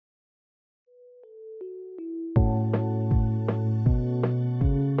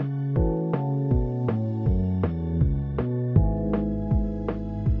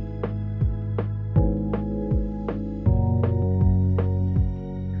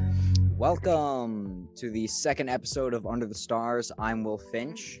Welcome to the second episode of Under the Stars. I'm Will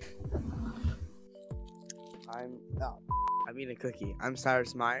Finch. I'm eating a cookie. I'm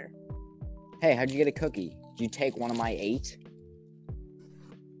Cyrus Meyer. Hey, how'd you get a cookie? Did you take one of my 8?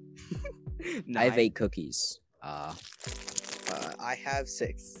 I have 8 cookies. I have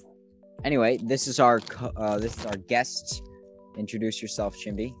 6. Anyway, this is our guest. Introduce yourself,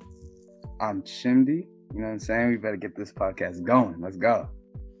 Chimdy. I'm Chimdy. You know what I'm saying? We better get this podcast going. Let's go.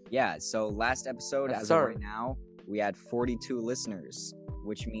 Yeah, so last episode, Yes, as sir. of right now, we had 42 listeners,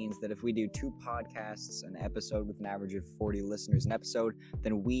 which means that if we do 2 podcasts an episode with an average of 40 listeners an episode,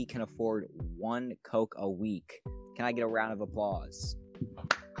 then we can afford 1 Coke a week. Can I get a round of applause?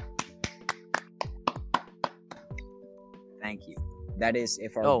 Thank you. That is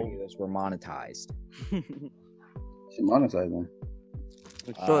if our videos were monetized. Should monetize them.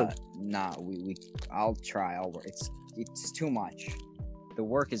 Nah, I'll try. I'll work. It's too much. The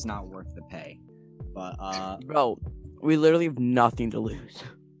work is not worth the pay. But Bro, we literally have nothing to lose.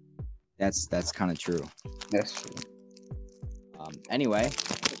 that's kind of true. That's true. Anyway,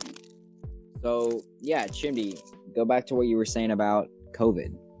 so yeah, Chimdy, go back to what you were saying about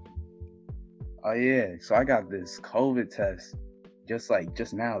COVID. Oh yeah. So I got this COVID test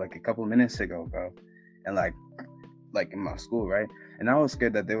just now, like a couple minutes ago, bro. And like in my school, right? And I was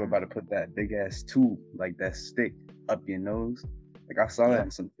scared that they were about to put that big ass tube, like that stick up your nose. Like I saw that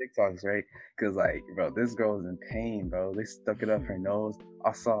in some TikToks, right? Cause like, bro, this girl was in pain, bro. They stuck it up her nose.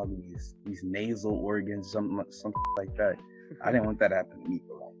 I saw these nasal organs, something like that. I didn't want that to happen to me,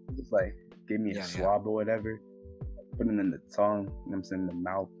 bro. Just like give me a swab or whatever, put it in the tongue, you know what I'm saying, the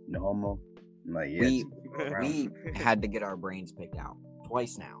mouth, no homo. I'm like, yeah. We had to get our brains picked out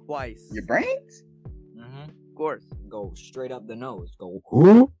twice now. Twice. Your brains? Mm-hmm. Of course. Go straight up the nose. Go.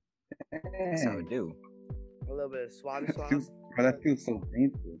 That's how it do. A little bit of swab. Bro, that feels so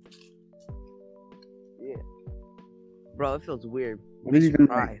painful. Yeah. Bro, it feels weird. What Makes did you you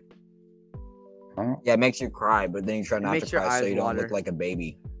cry. Huh? Yeah, it makes you cry, but then you try not to makes your cry so eyes you don't water. look like a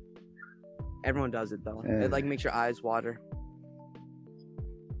baby. Everyone does it though. Yeah. It like makes your eyes water.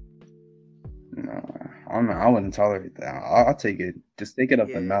 No, I don't know. I wouldn't tolerate that. I'll take it. Just take it up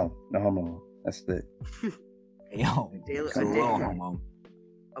the Yeah. mouth. No homo. That's it. Yo, it's a real homo.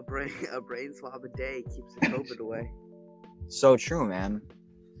 A brain swab a day keeps the COVID away. So true, man.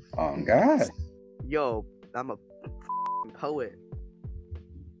 Oh God. Yo, I'm a poet.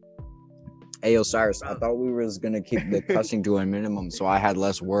 Hey, Osiris, I Bro. thought we was gonna keep the cussing to a minimum, so I had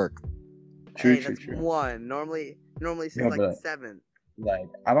less work. True. That's 1. Normally it's Yeah, like but- 7. Like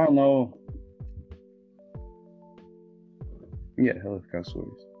I don't know. Yeah, hell of cuss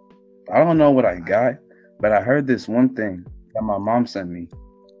words. I don't know what I got, but I heard this one thing that my mom sent me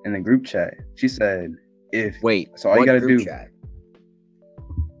in the group chat. She said, Wait, So all you what gotta group do- chat?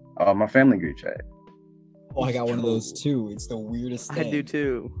 my family group chat. Oh, I got one of those too. It's the weirdest I do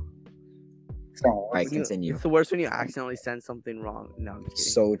too. So, Right, continue. It's the worst when you accidentally send something wrong. No, I'm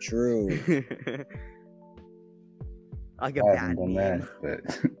just So true. kidding. Like a I bad haven't done meme. that,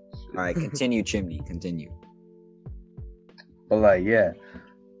 but All right, continue, Chimney. Continue. but like yeah.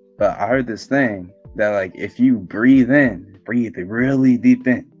 But I heard this thing that like if you breathe really deep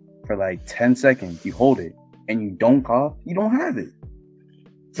in for like 10 seconds, you hold it and you don't cough, you don't have it.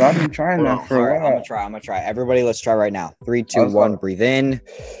 So I've been trying Hold that on, for a I'm while. gonna try. Everybody, let's try right now. 3, 2, Let's 1. go. Breathe in.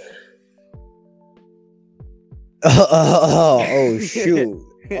 Oh shoot!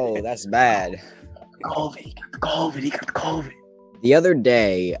 Oh, that's bad. He got the COVID. The other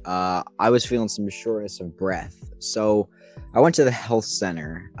day, I was feeling some shortness of breath, so I went to the health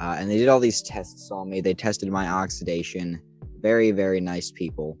center, and they did all these tests on me. They tested my oxidation. Very, very nice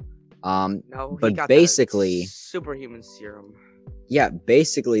people. No, he But got basically- that superhuman serum. Yeah,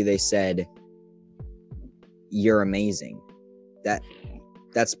 basically they said you're amazing.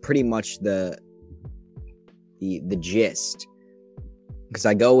 That's pretty much the gist. Because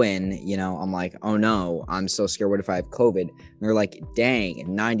I go in, I'm like, oh no, I'm so scared. What if I have COVID? And they're like, dang,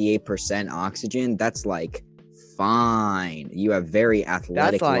 98% oxygen. That's like fine. You have very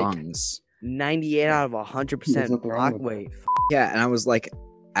athletic like- lungs. 98 out of 100% There's nothing wrong with wait. Yeah, and I was like,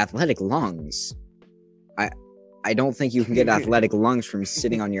 athletic lungs. I don't think you can get athletic lungs from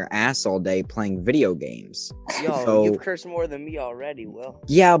sitting on your ass all day playing video games. Yo, So- you've cursed more than me already, Will.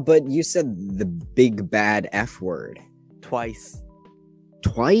 Yeah, but you said the big bad F word Twice.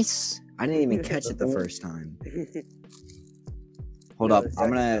 twice. I didn't even catch it the first time. Hold No, up, the I'm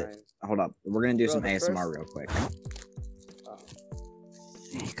second gonna time. hold up. We're gonna do Bro, some the ASMR first- real quick. Oh.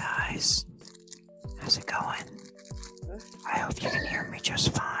 Hey guys, how's it going? I hope you can hear me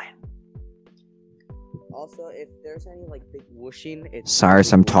just fine. Also, if there's any like big whooshing, it's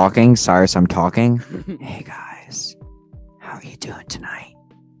Cyrus, I'm talking. Cyrus, I'm talking. Hey guys, how are you doing tonight?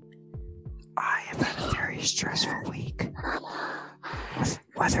 I have had a very stressful week.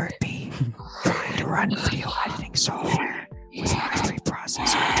 Whether it be trying to run video editing software with an i3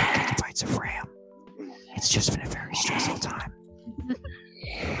 processor and 2 gigabytes of RAM. It's just been a very stressful time.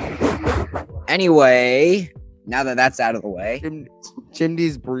 Anyway, now that that's out of the way.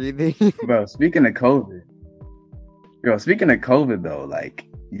 Chimney's breathing. Bro, speaking of COVID though, like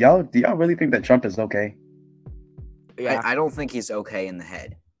do y'all really think that Trump is okay? Yeah. I don't think he's okay in the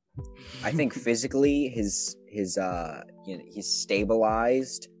head. I think physically he's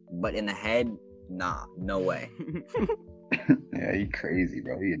stabilized, but in the head, nah, no way. Yeah, he crazy,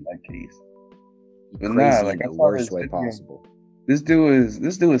 bro. He a nutcase. He's But crazy nah, like, in I the saw worst this way video. possible. This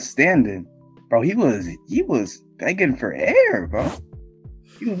dude is standing, bro. He was begging for air, bro.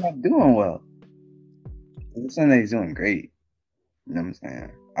 He was not doing well. I'm saying that he's doing great. You know what I'm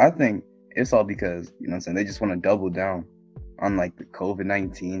saying? I think it's all because, you know what I'm saying, they just want to double down on like the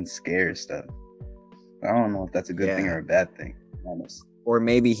COVID-19 scare stuff. I don't know if that's a good thing or a bad thing, to be honest. Or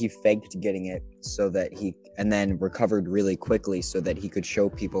maybe he faked getting it and then recovered really quickly so that he could show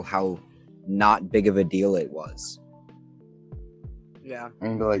people how not big of a deal it was. Yeah. I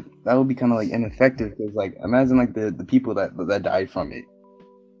mean, but like that would be kind of like ineffective because like imagine like the people that died from it.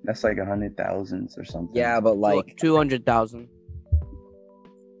 That's like 100,000 or something. Yeah, but like 200,000.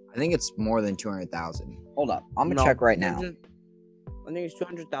 I think it's more than 200,000. Hold up, I'm gonna check right now. I think it's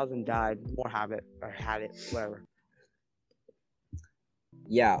 200,000 died. More have it or had it, whatever.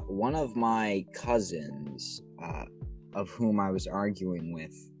 Yeah, one of my cousins, of whom I was arguing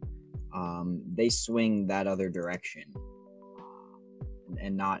with, they swing that other direction,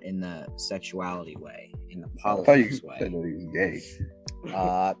 and not in the sexuality way, in the politics way. Said that he was gay.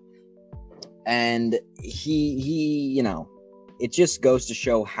 And he, it just goes to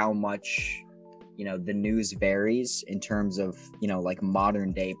show how much, the news varies in terms of, like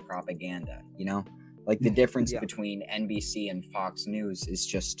modern day propaganda, like the difference between NBC and Fox News is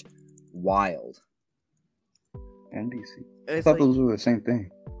just wild. NBC. I thought those were the same thing.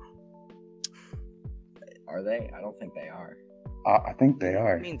 Are they? I don't think they are. I think they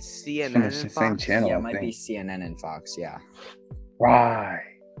are. I mean CNN from and the same Fox? channel. Yeah, I it might be think. CNN and Fox. Yeah. Right.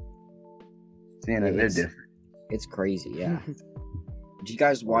 CNN, they're It's- different. It's crazy. Yeah. Did you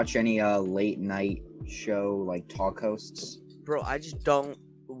guys watch any late night show like talk hosts? Bro, I just don't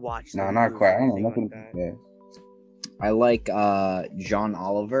watch. No, the not news quite. or I don't know anything nothing. like that. Yeah. I like John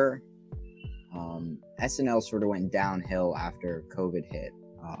Oliver. SNL sort of went downhill after COVID hit.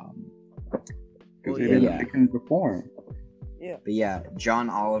 Because Well, they couldn't perform. Yeah. But yeah, John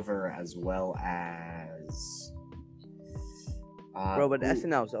Oliver as well as Bro, but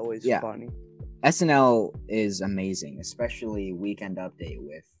SNL is always yeah. funny. SNL is amazing, especially Weekend Update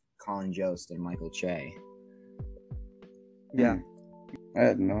with Colin Jost and Michael Che. Yeah. I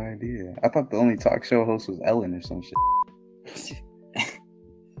had no idea. I thought the only talk show host was Ellen or some shit.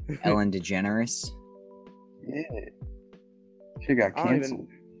 Ellen DeGeneres. Yeah. She got I don't canceled.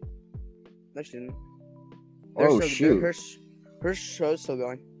 No, she didn't. Shoot. Her show's still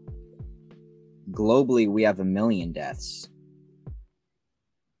going. Globally, we have 1 million deaths.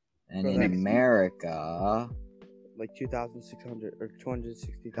 And For in like- America, Like 2,600 or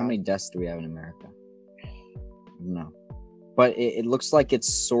 260,000. how many deaths do we have in America? No. But it looks like it's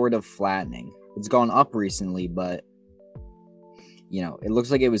sort of flattening. It's gone up recently, but it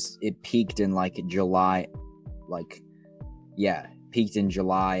looks like it peaked in like July, peaked in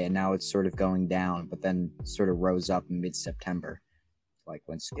July, and now it's sort of going down, but then sort of rose up in mid-September, like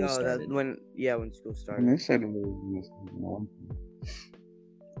when school started. When school And started. they said it was.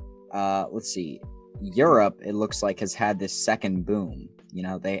 Let's see. Europe, it looks like, has had this second boom.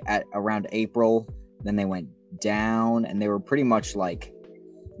 They at around April, then they went down, and they were pretty much like,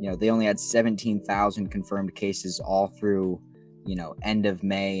 they only had 17,000 confirmed cases all through, end of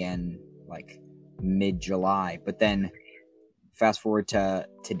May and like mid-July. But then fast forward to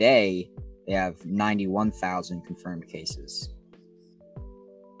today, they have 91,000 confirmed cases.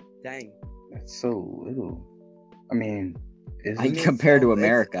 Dang. That's so little. I mean, Compared to it's-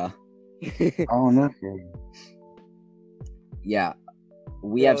 America. I don't know. Yeah.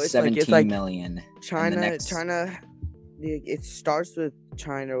 We Bro, have it's like- 17 million. China, it starts with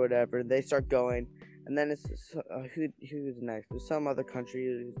China or whatever. They start going, and then it's who's next? There's some other country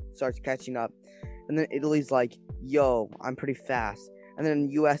who starts catching up, and then Italy's like, "Yo, I'm pretty fast," and then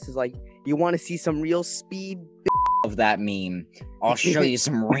U.S. is like, "You want to see some real speed?" Of that meme, I'll show you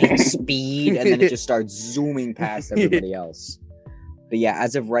some real speed, and then it just starts zooming past everybody else. But yeah,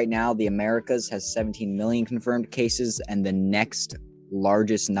 as of right now, the Americas has 17 million confirmed cases, and the next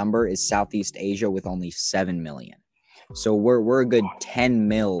largest number is Southeast Asia with only 7 million. So we're a good 10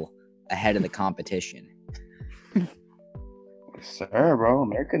 mil ahead of the competition. Sir, bro,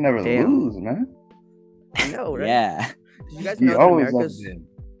 America never Damn. lose, man. I know, right? Yeah. Did you guys You know that always have America's? been Did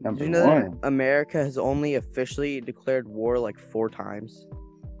number you know that one. America has only officially declared war like 4 times?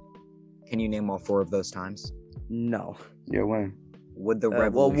 Can you name all 4 of those times? No. Yeah, when? Would the well,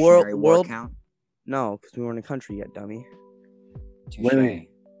 Revolutionary War world- count? No, because we weren't a country yet, dummy. Wait.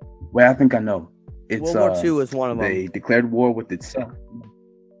 Wait, I think I know. It's World War II was one of them. They declared war with itself.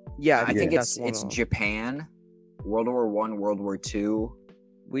 Yeah, I think that's one it's of them. Japan, World War I, World War II.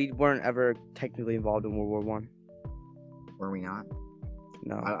 We weren't ever technically involved in World War One. Were we not?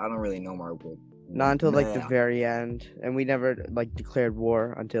 No, I don't really know my world. not until like the Nah. very end, and we never like declared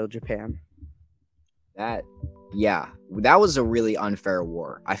war until Japan. That was a really unfair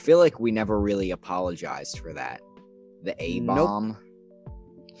war. I feel like we never really apologized for that. The A Nope. bomb.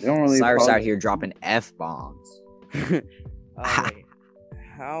 They don't really Cyrus out apologize. here dropping F bombs. Wait,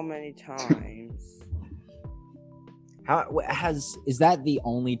 how many times? Is that the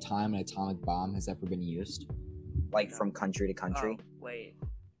only time an atomic bomb has ever been used? Like from country to country? Oh, wait.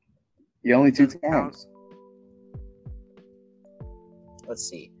 Yeah, only 2 Doesn't count. times. Let's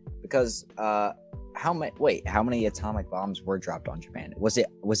see. Because how many atomic bombs were dropped on Japan? Was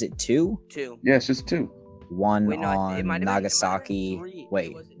it 2? 2. Yeah, it's just 2. One Wait, no, it on might have been Nagasaki. 3.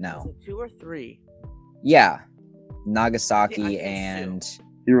 Wait, Was it no. 2 or 3? Yeah. I Nagasaki think it's and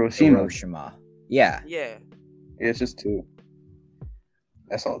Hiroshima. Hiroshima. Yeah. Yeah. Yeah, it's just 2.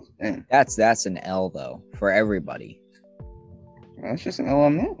 That's all. Man, That's an L though for everybody. that's just an L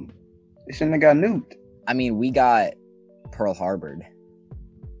on them. They shouldn't have got nuked. I mean, we got Pearl Harbored.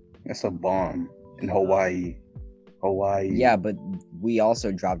 That's a bomb in Hawaii. Yeah, but we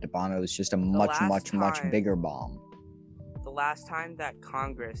also dropped a bomb. It was just a much last time- bigger bomb. The last time that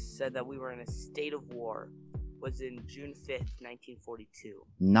Congress said that we were in a state of war was in June 5th, 1942.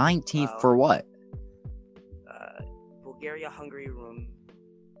 19th Wow. for what? Bulgaria, Hungary,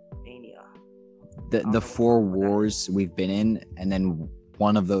 Romania. The know 4 what that wars we've been in, and then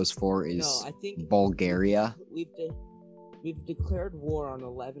one of those 4 is No, I think Bulgaria. we've declared war on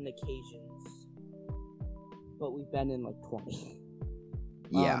 11 occasions, but we've been in like 20.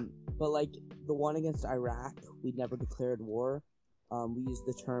 Yeah. But like the one against Iraq, we never declared war. We used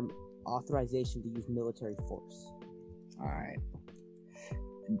the term authorization to use military force. All right.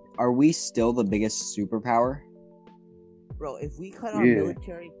 Are we still the biggest superpower? Bro, if we cut our Yeah.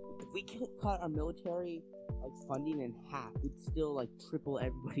 military, like funding in half, we'd still like triple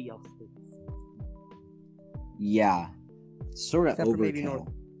everybody else's. Yeah. Sort of Except for maybe overkill.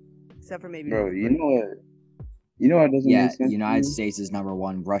 Except for maybe Bro, North you Korea. know what? You know what doesn't Yeah, make sense? United to me? States is number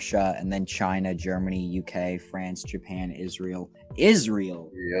 1, Russia, and then China, Germany, UK, France, Japan, Israel.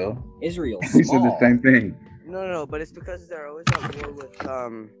 Israel. Yeah. Israel. We said the Small. same thing. No, but it's because they're always at war with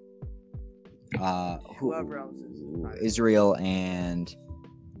whoever else is. Israel and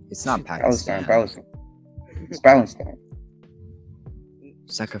it's not Pakistan. Palestine. It's Palestine.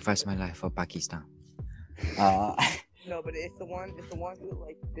 Sacrifice my life for Pakistan. No, but it's the one who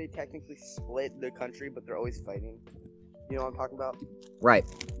like they technically split the country, but they're always fighting. You know what I'm talking about? Right.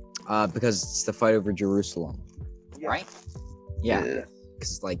 Because it's the fight over Jerusalem. Yeah. Right? Yeah.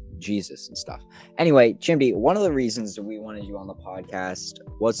 Because it's like Jesus and stuff. Anyway, Chimdy, one of the reasons that we wanted you on the podcast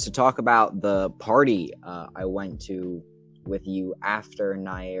was to talk about the party I went to with you after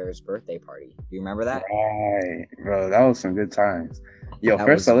Nair's birthday party. Do you remember that? Right, bro. That was some good times. Yo, That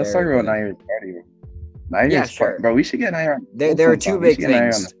first was off, let's talk very about good. Nair's party. Nair's Yeah, sure. bro. We should get Nair. There are 2 big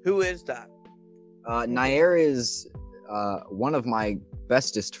things. Who is that? Nair is one of my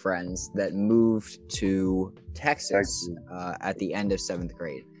bestest friends that moved to Texas at the end of 7th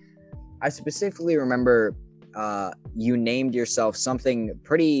grade. I specifically remember you named yourself something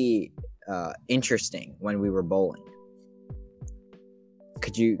pretty interesting when we were bowling.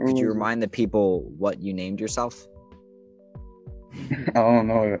 Could you remind the people what you named yourself? I don't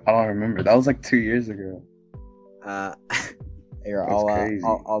know. I don't remember. That was like 2 years ago. Here, That's crazy.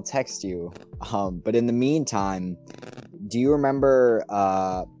 I'll text you. But in the meantime, do you remember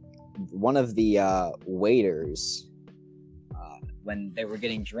one of the waiters when they were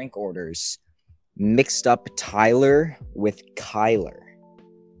getting drink orders mixed up Tyler with Kyler?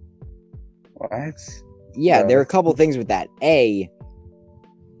 What? Yeah, Yeah. there are a couple things with that.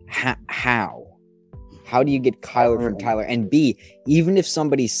 How do you get Kyler from Tyler? And B, even if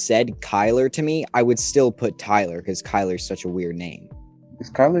somebody said Kyler to me, I would still put Tyler because Kyler's such a weird name. Is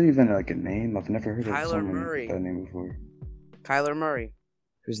Kyler even like a name? I've never heard of Kyler someone Murray. with that name before. Kyler Murray.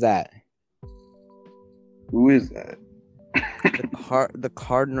 Who's that? Who is that? The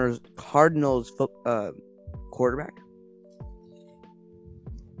Cardinals quarterback.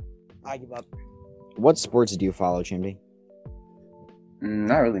 I give up. What sports do you follow, Chimdy?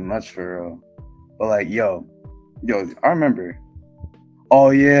 Not really much for real. But like, yo, I remember. Oh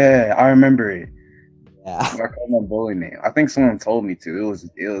yeah, I remember it. Yeah. I called my bully name. I think someone told me to.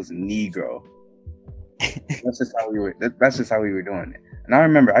 It was Negro. That's just how we were. That's just how we were doing it. And I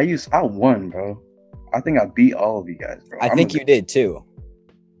remember I won, bro. I think I beat all of you guys, bro. I think you did too.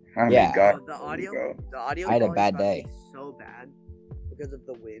 I'm Yeah. a god, The bro. audio. I had a quality bad is about to day. be so bad because of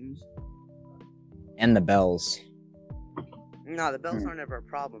the winds. And the bells. No, the bells aren't ever a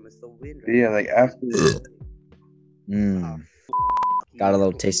problem. It's the wind. But yeah, like after. Mmm. Got a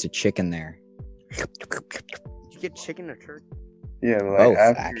little taste of chicken there. Did you get chicken or turkey? Yeah, but like Both,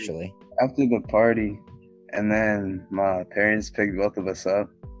 after actually. the party, and then my parents picked both of us up,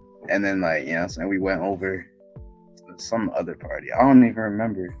 and then like and we went over to some other party. I don't even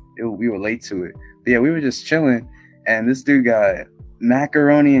remember. We were late to it. But yeah, we were just chilling, and this dude got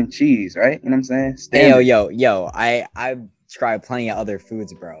macaroni and cheese, right? You know what I'm saying? Hey, Standard. yo. I've tried plenty of other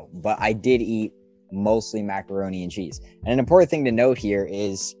foods, bro. But I did eat mostly macaroni and cheese. And an important thing to note here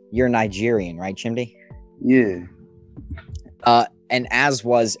is you're Nigerian, right, Chimdy? Yeah. And as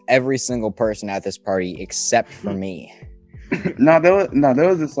was every single person at this party except for me. There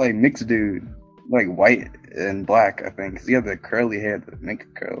was this like mixed dude, like white and black, I think. 'Cause he had the curly hair that make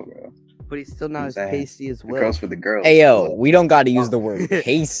it curl, bro. But he's still not as Saying. pasty as The Will. curls for the girls. Hey, yo, we don't got to use the word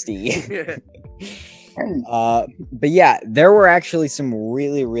pasty. But yeah, there were actually some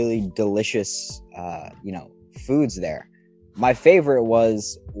really, really delicious, foods there. My favorite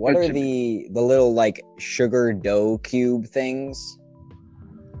was, what are the little like sugar dough cube things?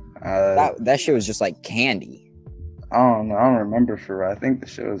 That shit was just like candy. I don't know. I don't remember for real. I think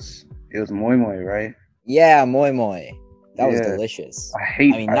it was moi moi, right? Yeah, moi moi. That was Yeah. delicious. I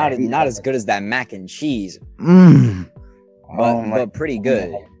hate Not as good as that mac and cheese. But pretty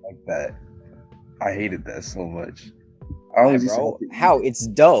good. Like that. I hated that so much. Why, bro? How? It's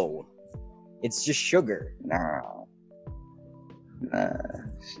dough. It's just sugar. Nah.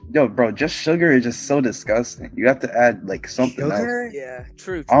 Yo, bro, just sugar is just so disgusting. You have to add like something Sugar? else. Yeah,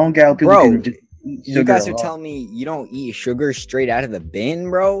 true. I don't get how people Bro, can just eat sugar. You guys are alone. telling me you don't eat sugar straight out of the bin,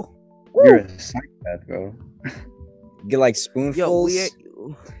 bro? You're a psychopath, bro. Get like spoonfuls.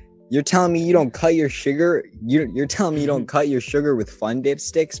 You're telling me you don't cut your sugar? You're telling me you don't cut your sugar with Fun Dip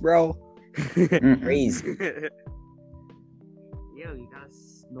sticks, bro? Crazy. Yo, you gotta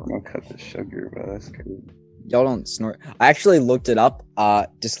snort. Don't cut the sugar, bro. That's crazy. Y'all don't snort. I actually looked it up.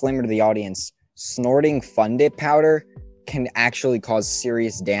 Disclaimer to the audience: snorting Fun Dip powder can actually cause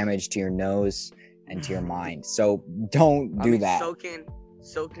serious damage to your nose and to your mind. So don't do that.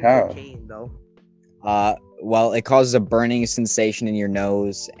 Soaking How? cocaine though. Well, it causes a burning sensation in your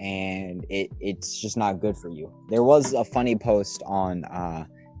nose, and it's just not good for you. There was a funny post on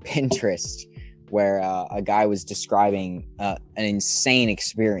Pinterest where a guy was describing an insane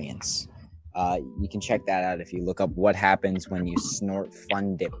experience. You can check that out if you look up what happens when you snort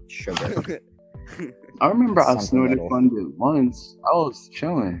Fun Dip sugar. I remember I Something snorted little. Fun Dip once. I was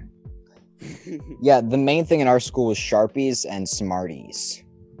chilling. Yeah, the main thing in our school was Sharpies and Smarties.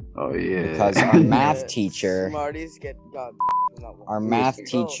 Oh yeah. Because our math teacher, Smarties got our math Bro,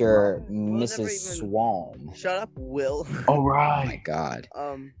 teacher, Will never Mrs. even- Swalm. Shut up, Will. Oh Oh my right. god.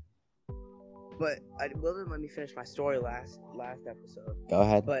 But Will didn't let me finish my story last episode. Go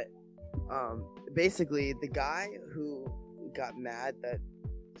ahead. But basically, the guy who got mad that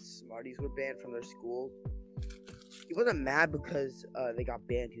Smarties were banned from their school, he wasn't mad because they got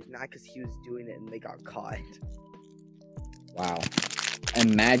banned. He was mad because he was doing it and they got caught. Wow.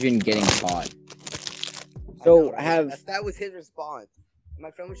 Imagine getting caught. I So know, right? That was his response.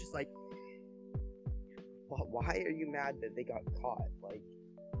 My friend was just like, "Why are you mad that they got caught?" Like,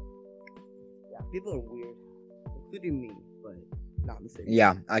 yeah, people are weird, including me, but not the same.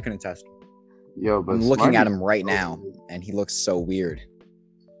 Yeah, I can attest. Yo, but I'm looking at Smarties- him right now, and he looks so weird.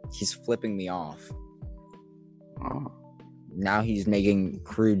 He's flipping me off. Oh. Now he's making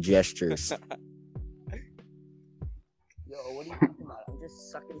crude gestures. Yo, what are you talking about? I'm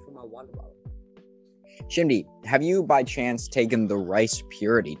just sucking from my water bottle. Chimdy, have you by chance taken the rice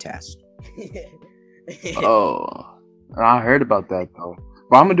purity test? Oh, I heard about that though.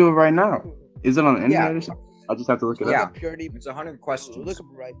 But I'm gonna do it right now. Is it on the internet Yeah. or something? I just have to look it Yeah. up. Purity. It's 100 questions. Look up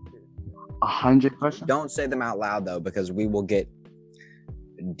right here. 100 questions. Don't say them out loud though, because we will get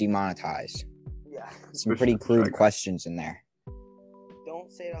demonetized. Yeah. Some For pretty sure, crude sure. questions in there.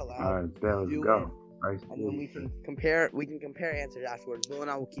 Don't say it out loud. All right, there we Do go. it and then we can compare answers afterwards. Will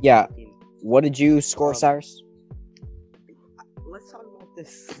and I will keep Yeah. talking. What did you score, Um, Cyrus? Let's talk about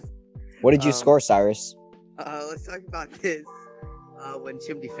this. What did you score, Cyrus? Let's talk about this when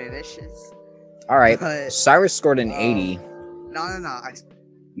Chimney finishes. All right. But, Cyrus scored an 80. No. I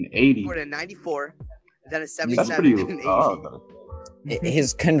An 80. scored a 94, then a That's 77, pretty. and an 80. Oh,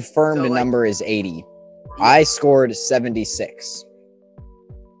 His confirmed So, like- number is 80. Yeah. I scored 76.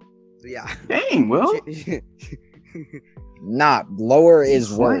 Yeah. dang, Will. Not lower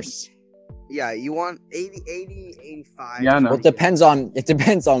is What? worse. Yeah, you want 80, 85. Yeah, I know. Well, it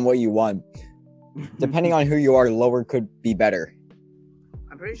depends on what you want. Depending on who you are, lower could be better.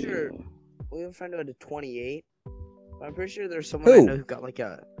 I'm pretty sure we have a friend who had a 28. But I'm pretty sure there's someone I Who? know who got like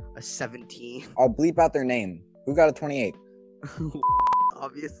a 17. I'll bleep out their name. Who got a 28?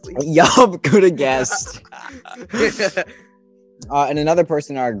 Obviously. Yup, could have guessed. And another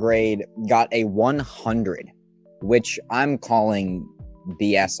person in our grade got a 100, which I'm calling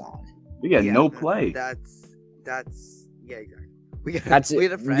BS on. We got Yeah, no play. That's yeah, exactly. We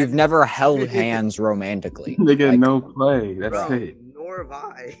had a friend. You've never held hands romantically. They get Like, no play. That's Bro, it. nor have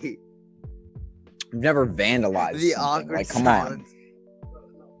I. You've never vandalized The something. awkward Like, come on. silence.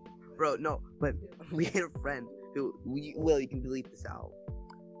 Bro, no, but we had a friend who, Will, you can delete this out.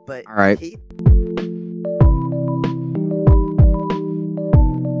 But All right. he,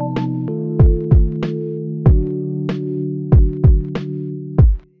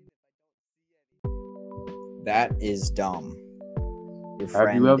 That is dumb. Your Have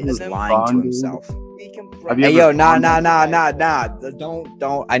friend you ever is lying to bonded- himself. he can Have you Hey, ever yo, nah. fondled-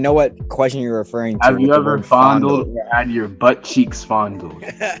 Don't. I know what question you're referring to. Have with you the ever word fondled or had your butt cheeks fondled?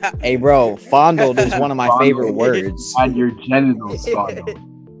 Hey, bro, fondled is one of my Fondled. favorite words. Had your genitals fondled?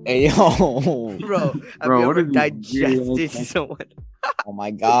 Hey, yo. Bro, have Bro, you what ever is this digested weird- someone? Oh my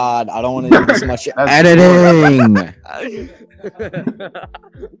god, I don't want to do this much That's editing.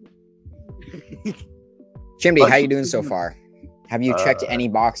 Chimney, how you doing so far? Have you checked any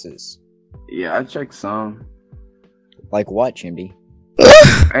boxes? Yeah, I checked some. Like what, Chimney?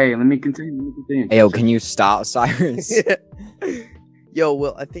 Hey, let me continue. Hey, yo, can you stop, Cyrus? Yo,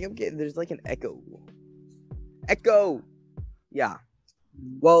 Will, I think I'm getting there's like an echo. Echo. Yeah.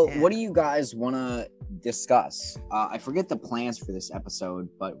 Well, Yeah. what do you guys want to discuss? I forget the plans for this episode,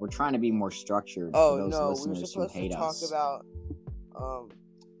 but we're trying to be more structured Oh for those no, we were listeners who supposed to hate talk us. about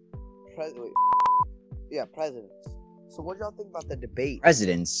presidents. So what y'all think about the debate?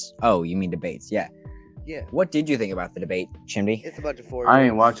 Presidents. Oh, you mean debates? Yeah. Yeah, What did you think about the debate, Chimney? it's a bunch of 4 I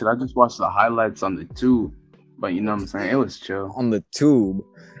ain't watch it. I just watched the highlights on the tube. But you know what I'm saying? It was chill. On the tube.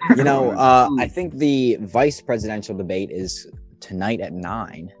 You know, On the I think the vice presidential debate is tonight at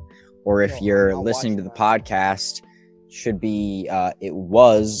 9. Or if No, you're I'm not listening to the watching podcast, should be it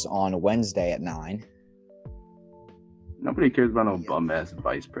was on Wednesday at 9. Nobody cares about no bum ass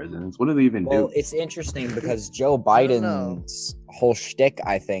vice presidents. What do they even Well, do? it's interesting because Joe I don't know. Biden's whole shtick,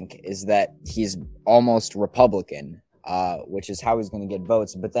 I think, is that he's almost Republican, which is how he's going to get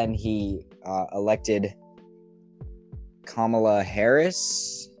votes. But then he elected Kamala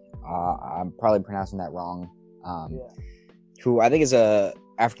Harris. I'm probably pronouncing that wrong. Who I think is a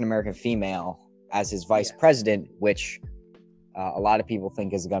African American female as his vice Yeah. president, which a lot of people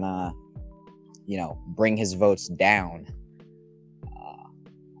think is gonna, bring his votes down.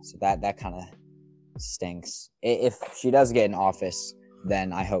 So that kind of stinks. If she does get in office,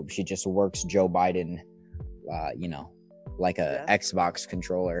 then I hope she just works Joe Biden, like a Yeah. Xbox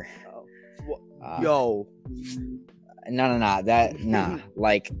controller. Yo. No, nah.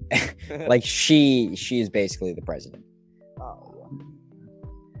 Like she is basically the president.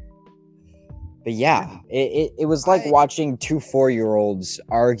 But yeah, it was like watching two 4-year-olds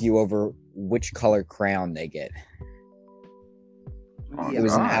argue over which color crayon they get. Oh, It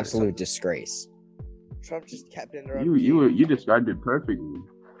was an God. absolute disgrace. Trump just kept interrupting. You described it perfectly.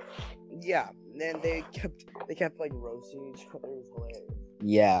 Yeah, and they kept like roasting each other. It was hilarious.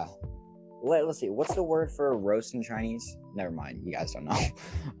 Yeah. Let's see. What's the word for roast in Chinese? Never mind. You guys don't know.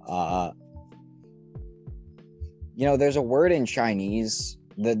 There's a word in Chinese.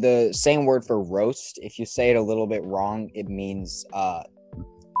 The same word for roast. If you say it a little bit wrong, it means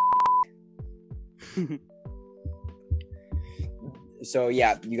So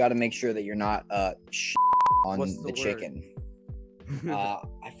yeah, you got to make sure that you're not on What's the the word? chicken.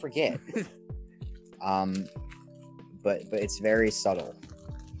 I forget. But it's very subtle.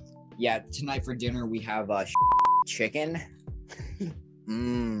 Yeah, tonight for dinner we have chicken.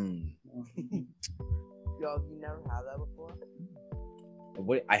 Yo, have you never had that before?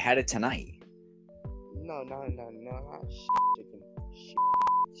 What I had it tonight. No, not chicken.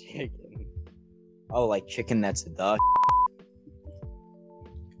 Chicken. Oh, like chicken that's the.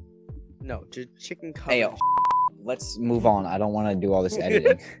 No, just chicken covered. Hey, let's move on. I don't want to do all this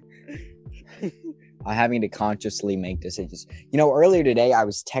editing. I'm having to consciously make decisions. You know, earlier today I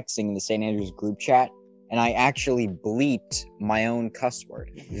was texting in the St. Andrews group chat, and I actually bleeped my own cuss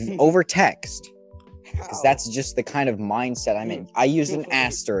word over text. Because that's just the kind of mindset I'm in. I use an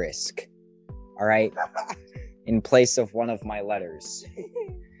asterisk, all right, in place of one of my letters.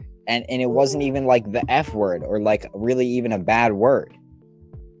 And it wasn't even like the F word or like really even a bad word.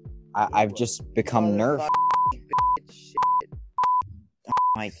 I've just become nerfed.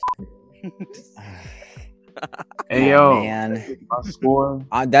 My Hey yo, man. my score.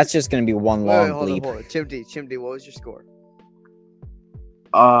 That's just gonna be one long Hold bleep. on. Chimdy, what was your score?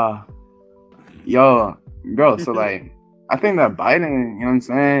 Yo, bro. So like, I think that Biden, you know what I'm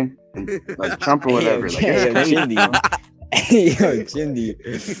saying, like Trump or whatever. Like, it's safe, bro. Yo, Chimdy.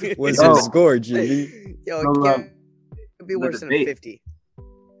 What's Yo. your score, Chimdy? Yo, No, it can't be worse than a debate. 50.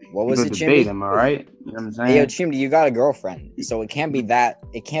 What was The it, debate, Chimdy? am I right? You know what I'm saying? Hey, yo, Chimdy, you got a girlfriend, so it can't be that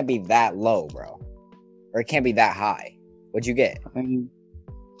low, bro. Or it can't be that high. What'd you get?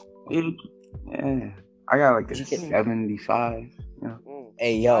 Yeah, I got like a Did you get- 75. Yeah.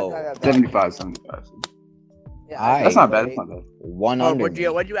 Hey, yo, 75. Yeah, That's not bad. That's not bad. one Oh, under what'd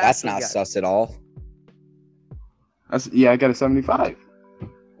you me. actually That's not get? sus at all. I got a 75.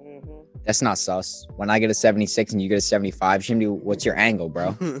 That's not sus. When I get a 76 and you get a 75, Chimdy, what's your angle, bro?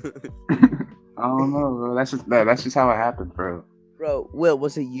 I don't know, bro. That's just how it happened, bro. Bro, Will,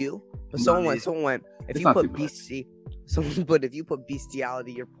 was it you? But someone went. If It's you not put too bad. if you put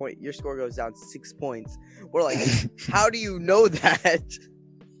bestiality, your score goes down 6 points. We're like, how do you know that?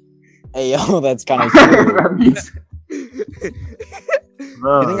 Hey, yo, that's kind of true. That means-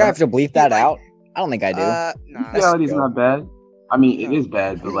 bro, You think I have to bleep that out? I don't think I do. Nah. Reality's not bad. I mean, it is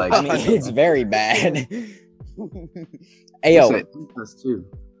bad, but like, I mean, it's very bad. Hey, they yo, said incest too.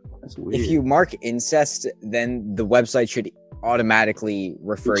 That's weird. if you mark incest, then the website should automatically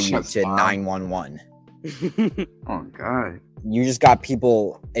refer you Shuts to down. 911. Oh god. You just got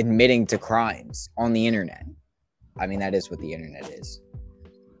people admitting to crimes on the internet. I mean, that is what the internet is.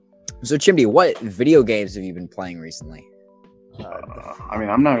 So, Chimdy, what video games have you been playing recently? I mean,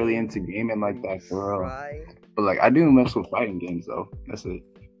 I'm not really into gaming like that for real. But like, I do mess with fighting games though. That's it.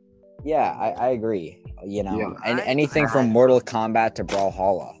 Yeah, I agree. You know, Yeah. and anything from Mortal Kombat to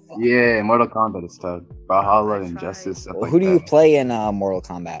Brawlhalla. Yeah, Mortal Kombat is tough. Valhalla, Injustice, stuff like Who do you that. play in Mortal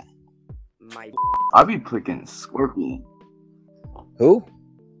Kombat? I'll be picking Scorpion. Who?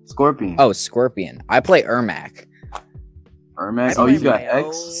 Scorpion. Oh, Scorpion. I play Ermac. Ermac. Oh, you got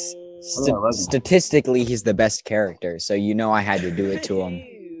X. Statistically, he's the best character, so you know I had to do it to him.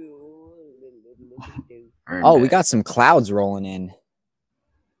 Oh, we got some clouds rolling in.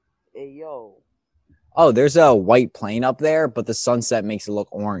 Hey, yo. Oh, there's a white plane up there, but the sunset makes it look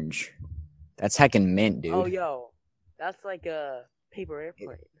orange. That's heckin' mint, dude. Oh, yo. That's like a paper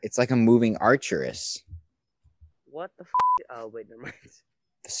airplane. It's like a moving Arcturus. What the Oh, wait, never mind.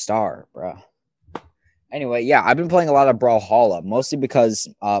 The star, bruh. Anyway, yeah, I've been playing a lot of Brawlhalla, mostly because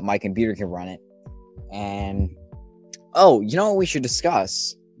my computer can run it. And, oh, you know what we should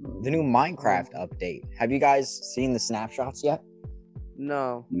discuss? The new Minecraft update. Have you guys seen the snapshots yet?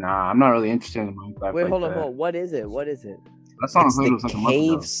 No. Nah, I'm not really interested in Minecraft. Wait, like hold that. on. What is it? That's on It's Hood was the like a month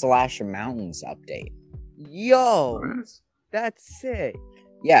ago. cave/mountains update. Yo, that's sick.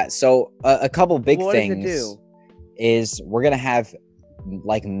 Yeah, so a couple big What things does it do? is we're going to have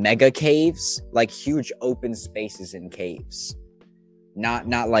like mega caves, like huge open spaces in caves.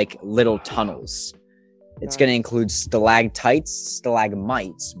 Not like little tunnels. It's going to include stalactites,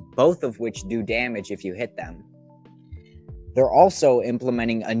 stalagmites, both of which do damage if you hit them. They're also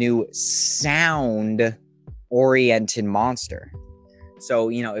implementing a new sound-oriented monster. So,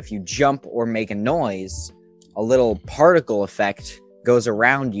 you know, if you jump or make a noise, a little particle effect goes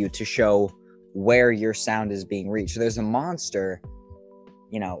around you to show where your sound is being reached. So there's a monster,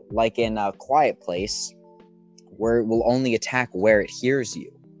 you know, like in A Quiet Place, where it will only attack where it hears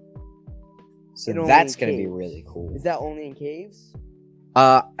you. So that's going to be really cool. Is that only in caves?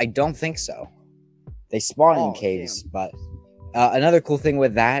 I don't think so. They spawn in caves, but another cool thing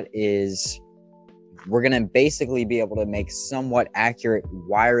with that is we're going to basically be able to make somewhat accurate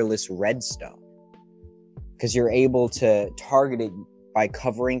wireless redstone. Because you're able to target it by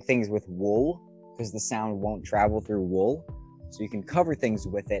covering things with wool, because the sound won't travel through wool. So you can cover things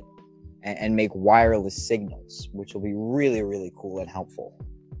with it and make wireless signals, which will be really, really cool and helpful.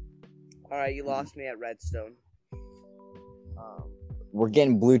 All right, you lost me at redstone. We're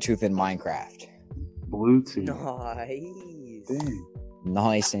getting Bluetooth in Minecraft. Bluetooth. Nice. Dang.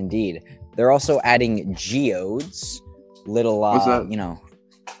 Nice indeed. They're also adding geodes, little What's that?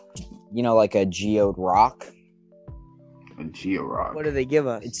 like a geode rock. A Geo Rock. What do they give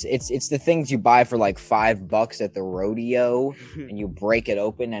us? It's the things you buy for like $5 at the rodeo, and you break it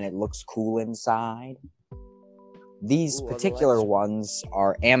open and it looks cool inside. These Ooh, particular otherwise- ones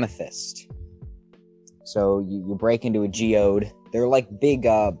are amethyst. So you break into a geode. They're like big,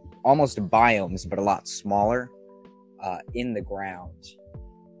 almost biomes, but a lot smaller, in the ground.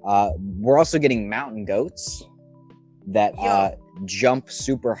 We're also getting mountain goats that jump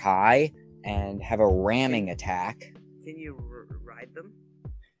super high and have a ramming attack. Can you ride them?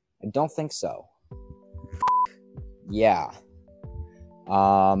 I don't think so. Yeah.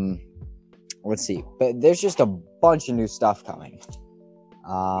 Let's see. But there's just a bunch of new stuff coming.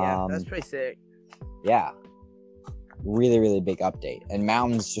 Yeah, that's pretty sick. Yeah. Really, really big update. And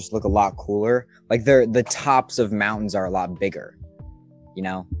mountains just look a lot cooler. Like the tops of mountains are a lot bigger. You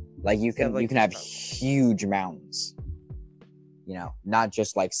know? Like you can have huge mountains. You know, not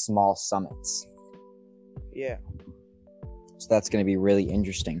just like small summits. Yeah. So that's going to be really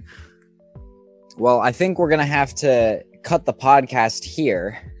interesting. Well, I think we're going to have to cut the podcast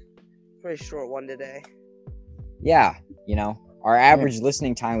here. Pretty short one today. Yeah, you know, our average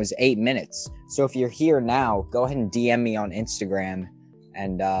listening time was 8 minutes. So if you're here now, go ahead and DM me on Instagram,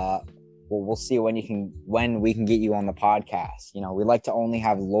 and we'll see when we can get you on the podcast. You know, we like to only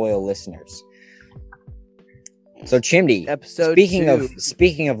have loyal listeners. So Chimdy, Episode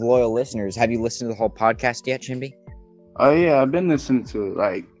speaking of loyal listeners, have you listened to the whole podcast yet, Chimdy? Oh yeah, I've been listening to it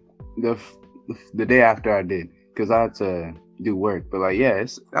like the day after I did, because I had to do work. But like, yeah,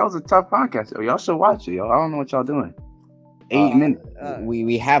 that was a tough podcast. Y'all should watch it, yo. I don't know what y'all doing. 8 minutes.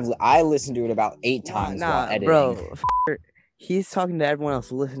 I listened to it about 8 times while editing. Bro, he's talking to everyone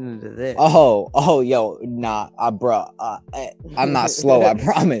else listening to this. Yo, nah, bro. I'm not slow, I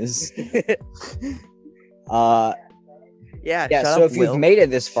promise. Yeah. So if you've made it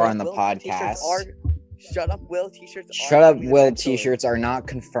this far in the podcast, shut up, Will. T-shirts. Shut up, Will. T-shirts are not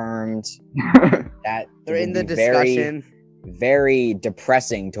confirmed. That they're in the discussion. Very, very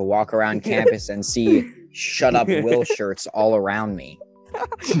depressing to walk around campus and see "Shut up, Will" shirts all around me.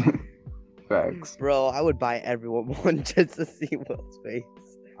 Facts. Bro, I would buy everyone one just to see Will's face.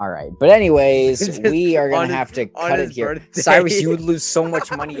 All right, but anyways, we are gonna have to cut it here. Birthday. Cyrus, you would lose so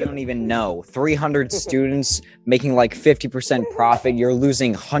much money you don't even know. 300 students making like 50% profit. You're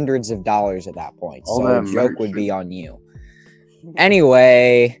losing hundreds of dollars at that point. All So that a joke merch. would be on you.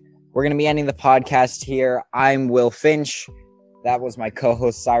 Anyway, we're gonna be ending the podcast here. I'm Will Finch. That was my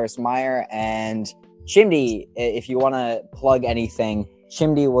co-host Cyrus Meyer, and Chimdy. If you want to plug anything,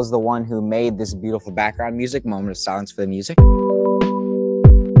 Chimdy was the one who made this beautiful background music. Moment of silence for the music.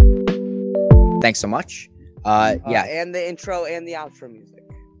 Thanks so much. Yeah. And the intro and the outro music.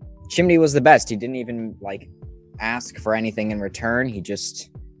 Chimney was the best. He didn't even ask for anything in return. He just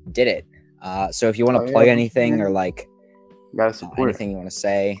did it. So if you want to plug anything or gotta support anything you want to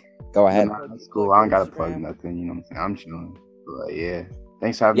say, go ahead. Yeah, that's cool. I don't gotta plug nothing. You know what I'm saying? I'm chilling. But yeah,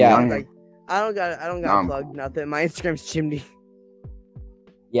 thanks for having me on here. I don't gotta plug nothing. My Instagram's Chimney.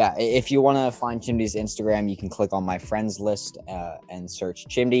 Yeah, if you want to find Chimney's Instagram, you can click on my friends list and search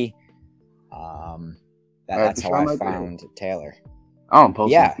Chimney. That's how I found Taylor. I don't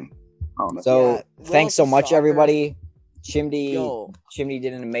post anything. So thanks so much, stalker. everybody. Chimney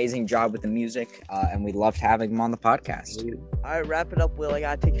did an amazing job with the music, and we loved having him on the podcast. All right, wrap it up, Will. I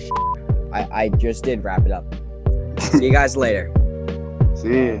gotta take a shit. I just did wrap it up. See you guys later.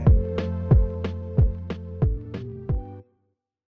 See ya.